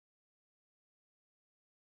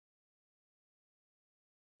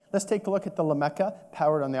Let's take a look at the Lumecca,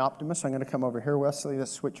 powered on the Optimus. I'm going to come over here, Wesley.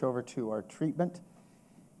 Let's switch over to our treatment.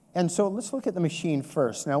 And so let's look at the machine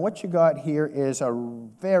first. Now, what you got here is a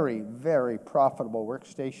very, very profitable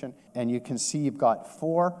workstation. And you can see you've got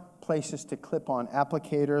 4 places to clip on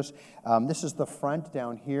applicators. This is the front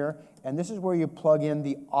down here. And this is where you plug in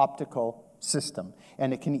the optical system.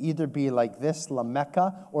 And it can either be like this,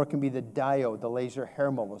 Lumecca, or it can be the diode, the laser hair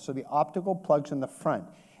removal. So the optical plugs in the front.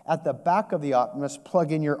 At the back of the Optimus,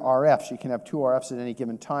 plug in your RFs. You can have 2 RFs at any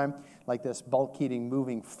given time, like this bulk heating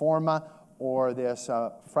moving Forma, or this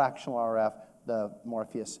fractional RF, the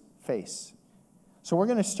Morpheus face. So we're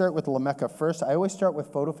going to start with the Lumecca first. I always start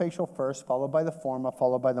with photofacial first, followed by the Forma,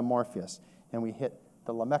 followed by the Morpheus. And we hit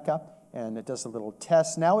the Lumecca, and it does a little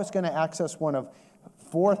test. Now it's going to access one of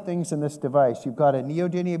 4 things in this device. You've got a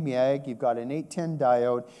neodymium mag, you've got an 810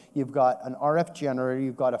 diode, you've got an RF generator,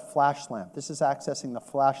 you've got a flash lamp. This is accessing the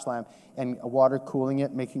flash lamp and water cooling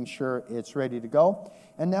it, making sure it's ready to go.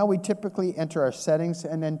 And now we typically enter our settings.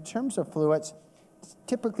 And in terms of fluids,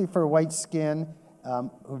 typically for white skin,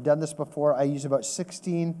 who've done this before, I use about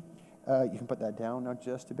 16, you can put that down now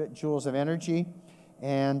just a bit, joules of energy.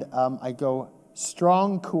 And I go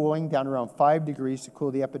strong cooling down around 5 degrees to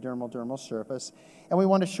cool the epidermal dermal surface. And we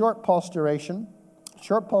want a short pulse duration.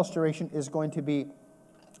 Short pulse duration is going to be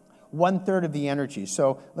 1/3 of the energy.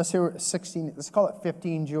 So let's say we're 16, let's call it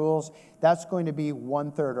 15 joules. That's going to be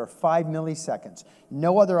 1/3 or 5 milliseconds.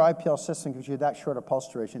 No other IPL system gives you that short a pulse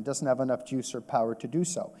duration. It doesn't have enough juice or power to do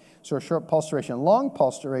so. So a short pulse duration. Long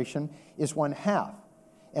pulse duration is 1/2.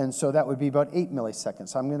 And so that would be about 8 milliseconds.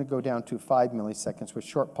 So I'm going to go down to 5 milliseconds with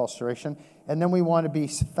short pulse duration. And then we want to be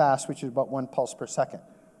fast, which is about 1 pulse per second.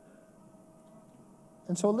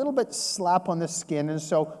 And so a little bit slap on the skin. And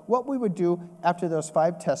so what we would do after those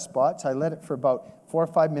 5 test spots, I let it for about 4 or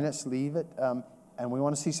 5 minutes, leave it, and we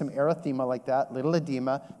want to see some erythema like that, little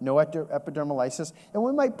edema, no epidermolysis. And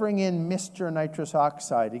we might bring in Mr. Nitrous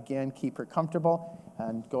Oxide. Again, keep her comfortable.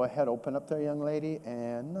 And go ahead, open up there, young lady,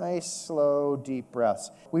 and nice, slow, deep breaths.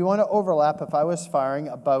 We want to overlap, if I was firing,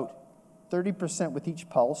 about 30% with each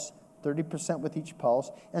pulse, 30% with each pulse,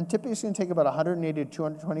 and typically it's going to take about 180 to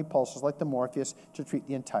 220 pulses, like the Morpheus, to treat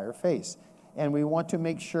the entire face. And we want to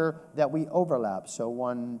make sure that we overlap. So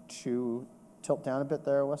 1, 2, tilt down a bit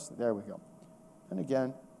there, there we go. And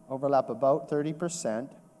again, overlap about 30%.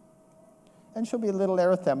 And she'll be a little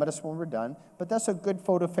erythematous when we're done, but that's a good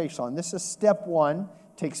photofacial. And this is step 1,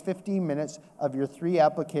 takes 15 minutes of your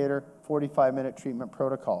 3-applicator, 45-minute treatment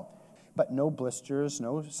protocol. But no blisters,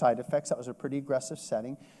 no side effects. That was a pretty aggressive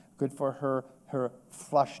setting. Good for her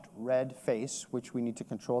flushed red face, which we need to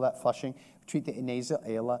control that flushing. Treat the nasal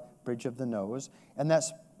ala, bridge of the nose. And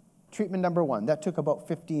that's treatment number 1. That took about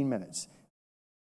 15 minutes.